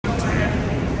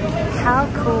How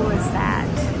cool is that?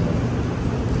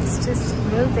 It's just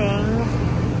moving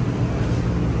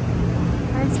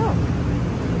on its own.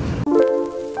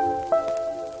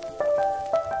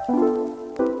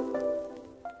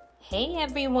 Hey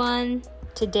everyone!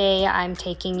 Today I'm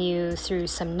taking you through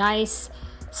some nice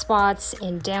spots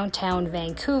in downtown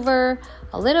Vancouver,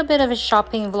 a little bit of a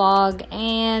shopping vlog,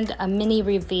 and a mini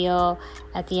reveal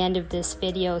at the end of this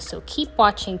video, so keep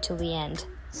watching till the end.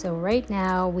 So right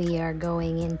now we are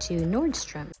going into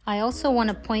Nordstrom. I also want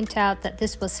to point out that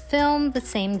this was filmed the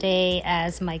same day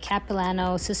as my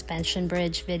Capilano suspension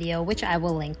bridge video, which I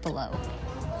will link below.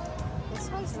 This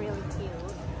one's really cute.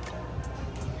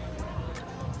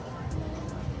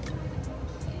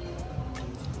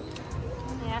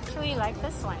 I actually like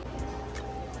this one.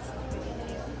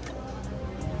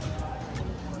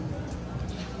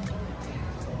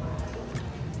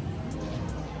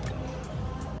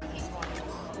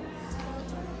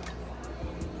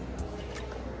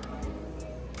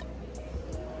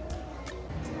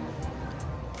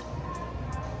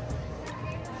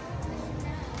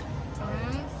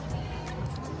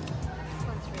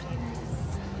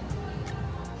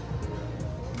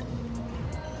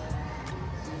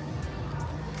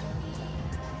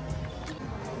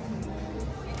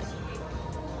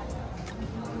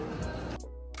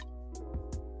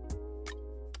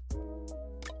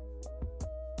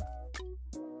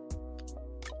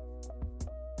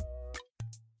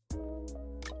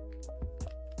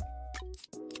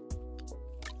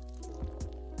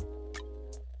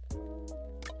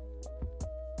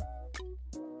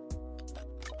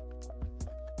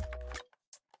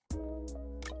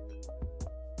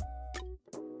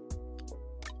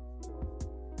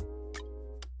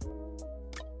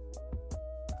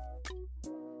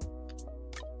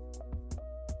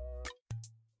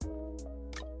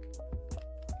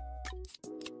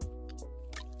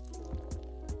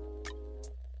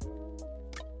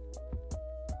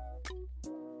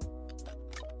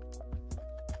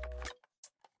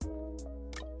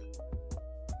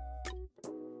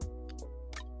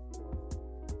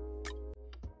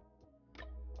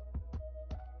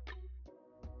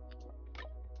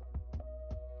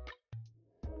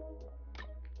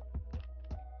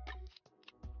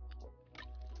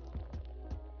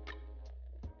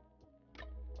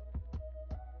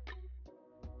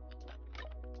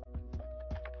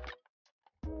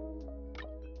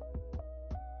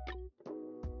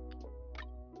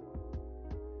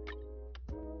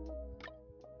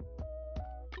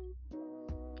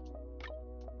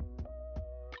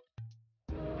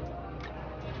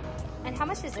 And how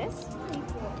much is this? 24.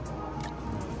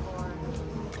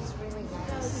 It's really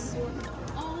nice.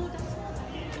 Oh, that's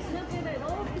not bad at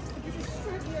all. This is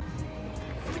strip.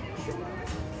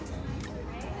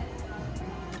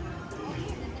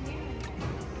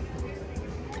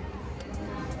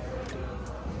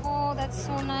 Oh, that's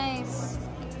so nice.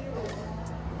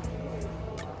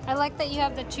 I like that you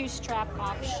have the 2-strap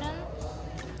option.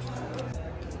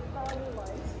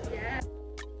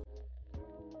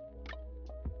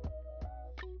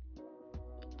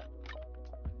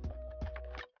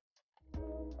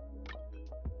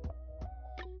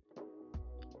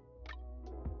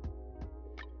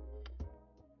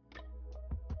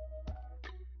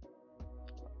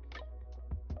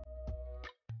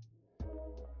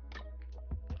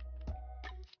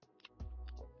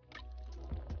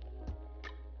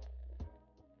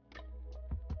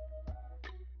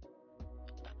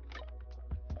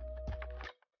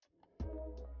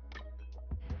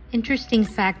 Interesting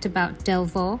fact about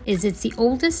Delvaux is it's the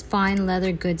oldest fine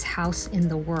leather goods house in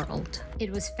the world.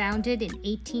 It was founded in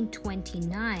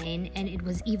 1829 and it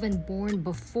was even born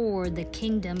before the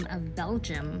Kingdom of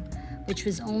Belgium, which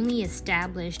was only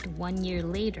established 1 year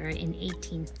later in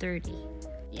 1830.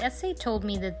 The essay told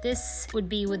me that this would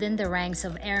be within the ranks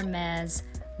of Hermes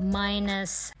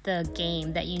minus the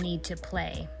game that you need to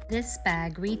play. This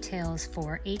bag retails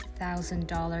for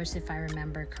 $8,000 if I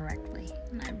remember correctly.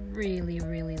 And I really,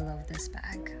 really love this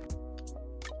bag.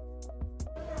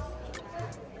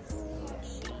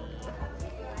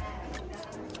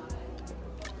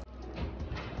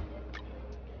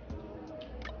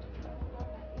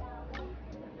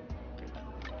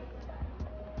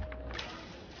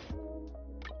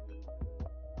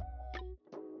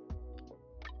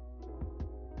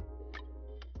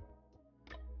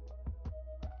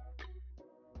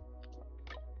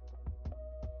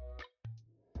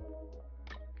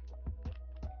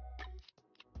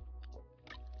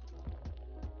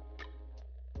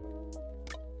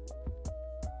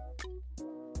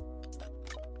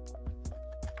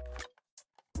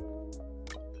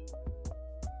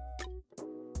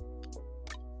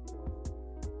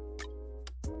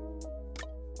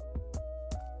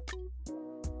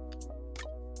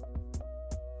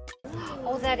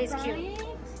 Oh, that is cute.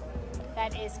 Right?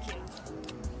 That is cute.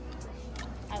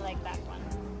 I like that one.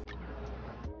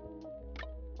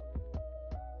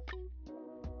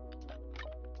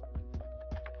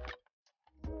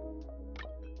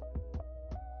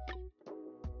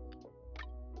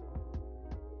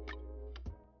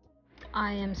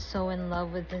 I am so in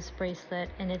love with this bracelet,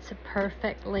 and it's a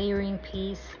perfect layering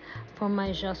piece for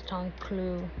my Juste Un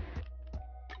Clou.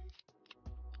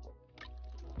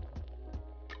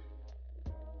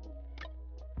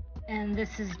 And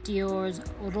this is Dior's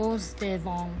Rose Des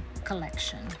Vents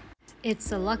collection.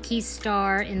 It's a lucky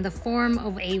star in the form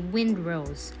of a wind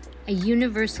rose, a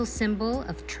universal symbol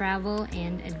of travel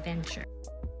and adventure.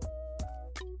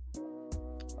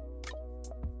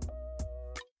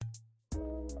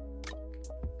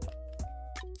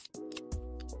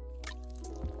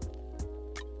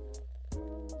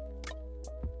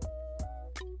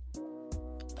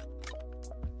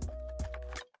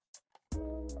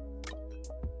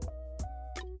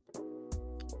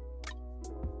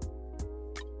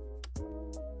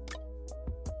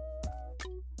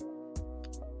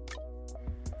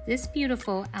 This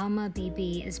beautiful Alma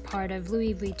BB is part of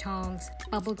Louis Vuitton's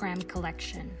Bubblegram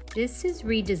collection. This is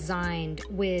redesigned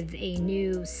with a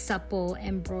new supple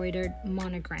embroidered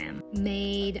monogram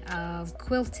made of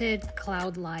quilted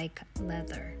cloud-like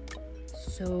leather.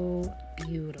 So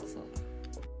beautiful.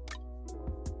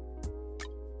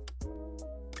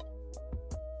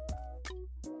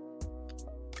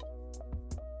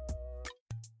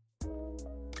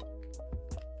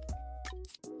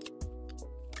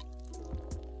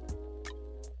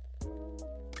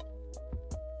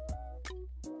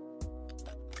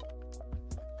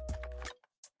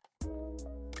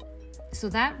 So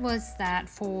that was that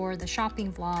for the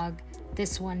shopping vlog.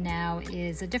 This one now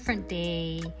is a different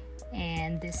day,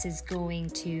 and this is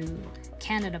going to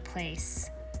Canada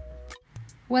Place.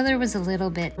 Weather was a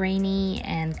little bit rainy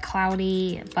and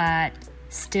cloudy, but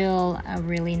still a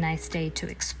really nice day to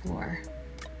explore.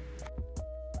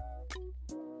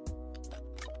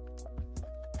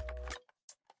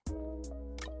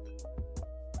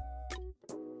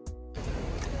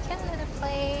 Canada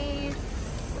Place.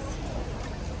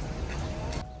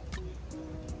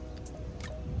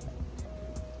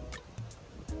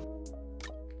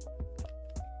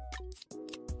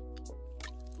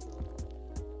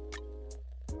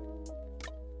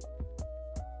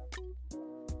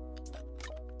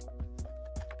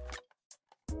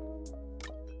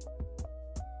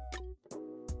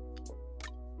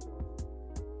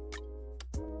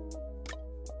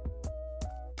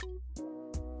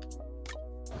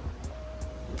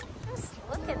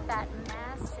 Look at that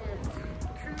massive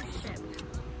cruise ship.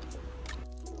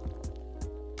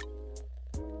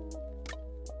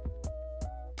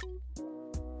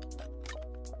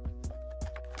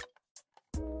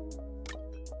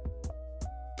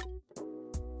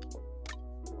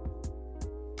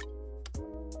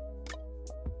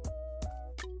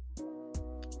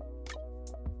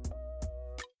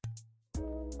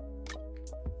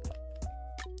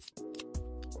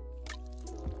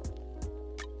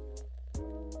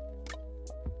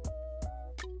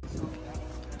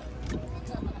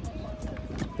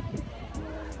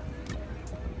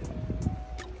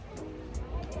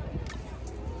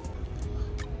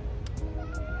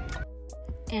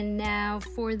 And now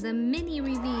for the mini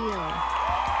reveal.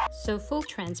 So full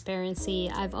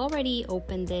transparency, I've already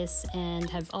opened this and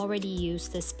have already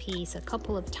used this piece a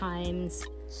couple of times.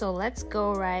 So let's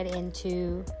go right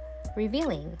into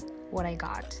revealing what I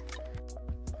got.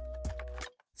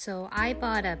 So I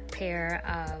bought a pair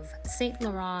of Saint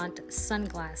Laurent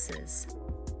sunglasses.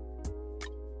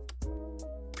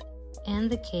 And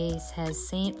the case has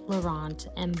Saint Laurent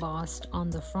embossed on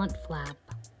the front flap.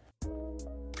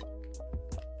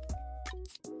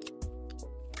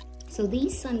 So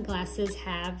these sunglasses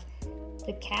have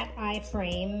the cat eye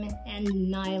frame and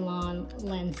nylon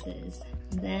lenses.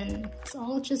 Then it's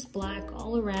all just black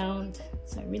all around.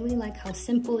 So I really like how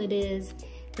simple it is.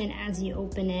 Then as you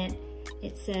open it,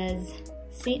 it says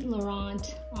Saint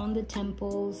Laurent on the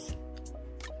temples.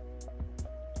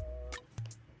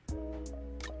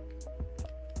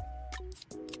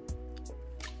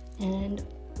 And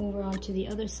over onto the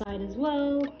other side as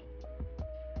well.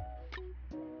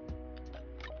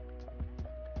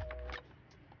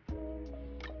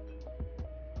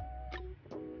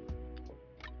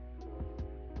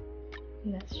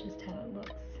 And that's just how it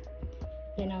looks.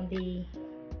 Then on the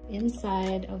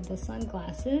inside of the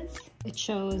sunglasses, it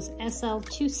shows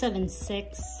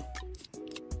SL276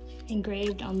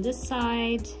 engraved on this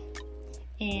side,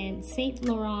 and Saint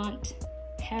Laurent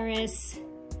Paris,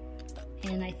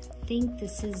 and I think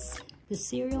this is the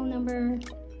serial number,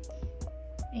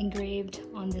 engraved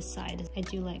on this side. I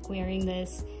do like wearing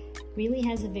this. Really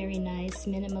has a very nice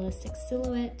minimalistic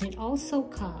silhouette. It also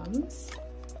comes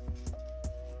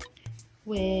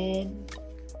with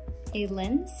a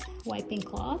lens wiping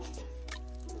cloth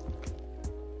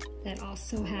that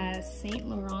also has Saint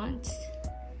Laurent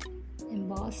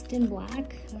embossed in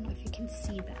black. I don't know if you can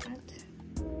see that.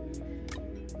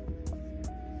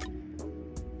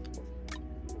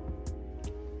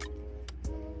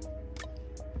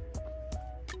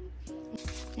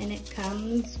 And it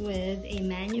comes with a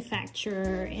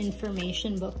manufacturer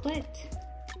information booklet.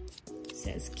 It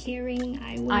says caring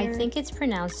eyewear. I think it's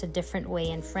pronounced a different way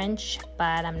in French,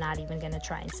 but I'm not even gonna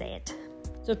try and say it.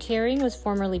 So Kering was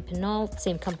formerly Pinault,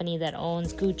 same company that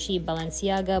owns Gucci,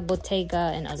 Balenciaga,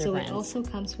 Bottega, and other brands. So it also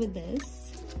comes with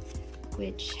this,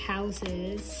 which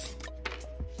houses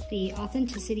the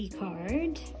authenticity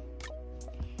card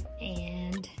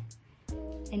and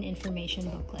an information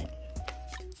booklet.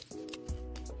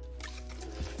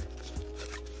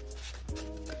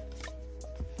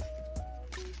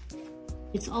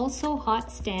 It's also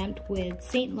hot stamped with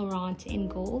Saint Laurent in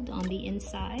gold on the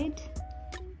inside.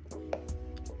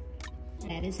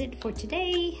 That is it for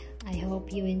today. I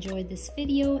hope you enjoyed this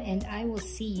video and I will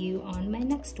see you on my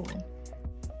next one.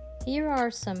 Here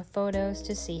are some photos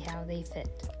to see how they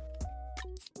fit.